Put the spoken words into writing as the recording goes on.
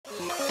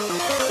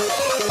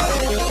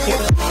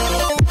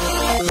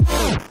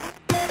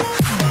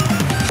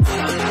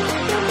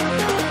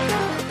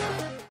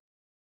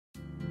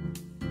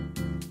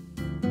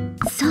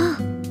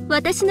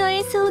私の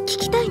演奏を聞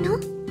きたいの？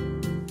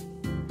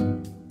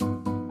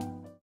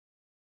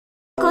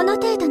この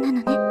程度な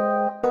のね。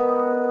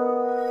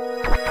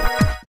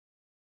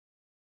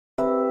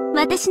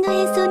私の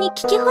演奏に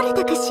聞き惚れ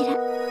たかしら？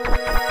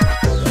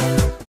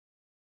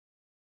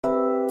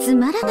つ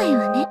まらない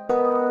わね。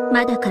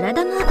まだ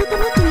体も温まって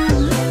ない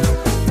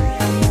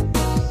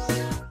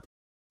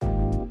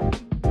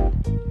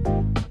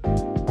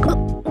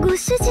の？ご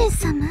主人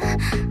様、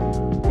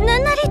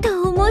何なり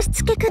とお申し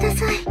付けくだ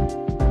さい。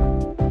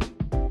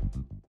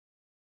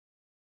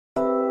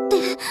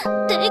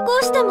抵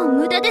抗しても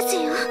無駄です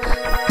よ。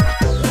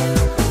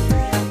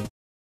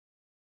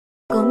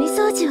ゴミ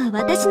掃除は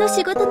私の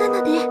仕事な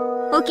ので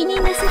お気に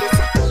なさらず。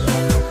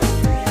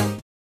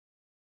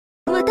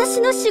私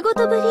の仕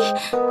事ぶり、ご主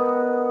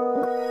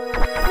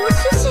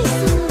人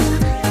様は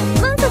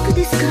満足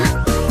ですか？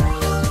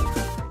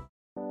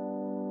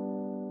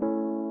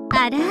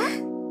あら、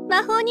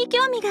魔法に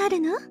興味があ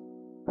るの？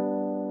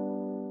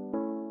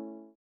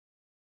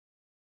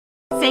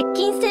接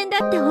近戦だ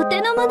ってお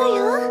手の物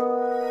よ。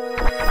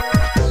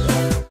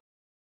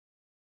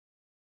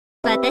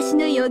私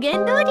の予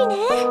言通りね。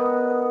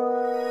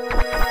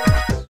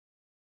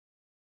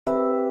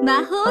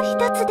魔法一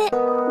つで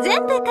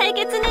全部解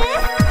決ね。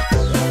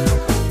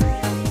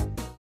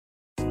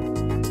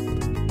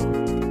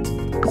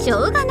し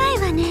ょうがない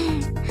わ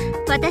ね。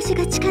私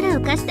が力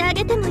を貸してあ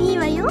げてもいい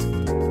わよ。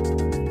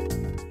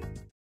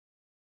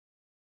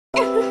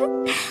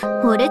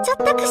惚れちゃっ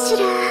たかし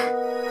ら。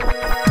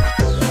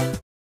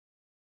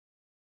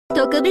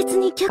特別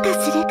に許可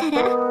するか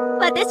ら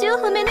私を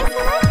褒めなさい。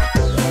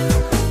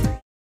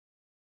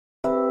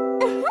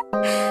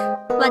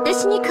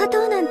私に勝と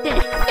うなんて100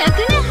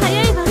年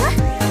早いわ。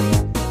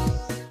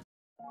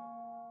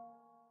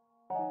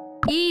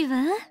いいわ、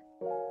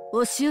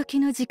お仕置き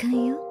の時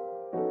間よ。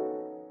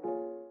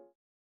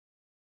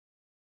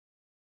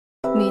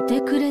見て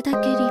くれだ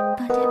け立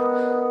派で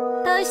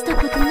大した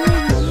ことないわね。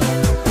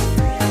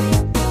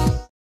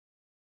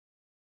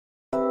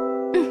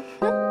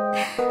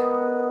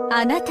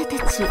あなたた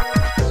ちこ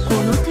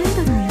の程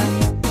度なの？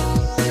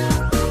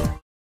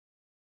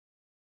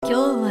今日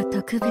は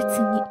特別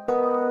に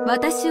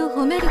私を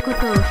褒めることを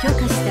許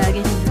可してあげ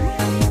るわ。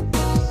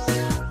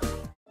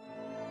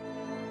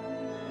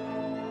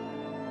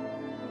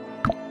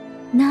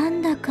な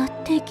んだか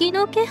敵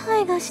の気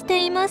配がし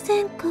ていま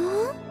せんか？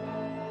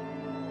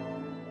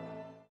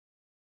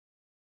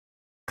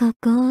こ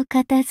こを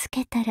片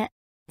付けたら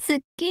すっ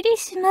きり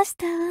しまし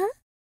たわ。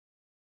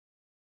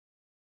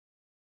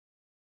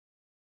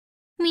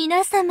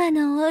皆様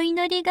のお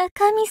祈りが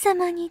神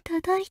様に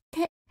届い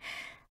て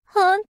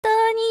本当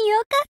に良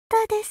かっ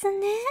たです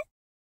ね。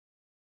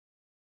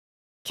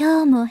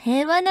今日も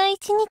平和な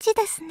一日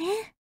です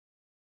ね。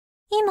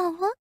今は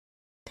っ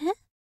て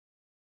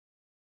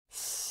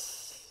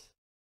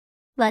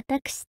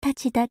私た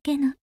ちだけ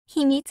の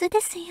秘密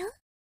ですよ。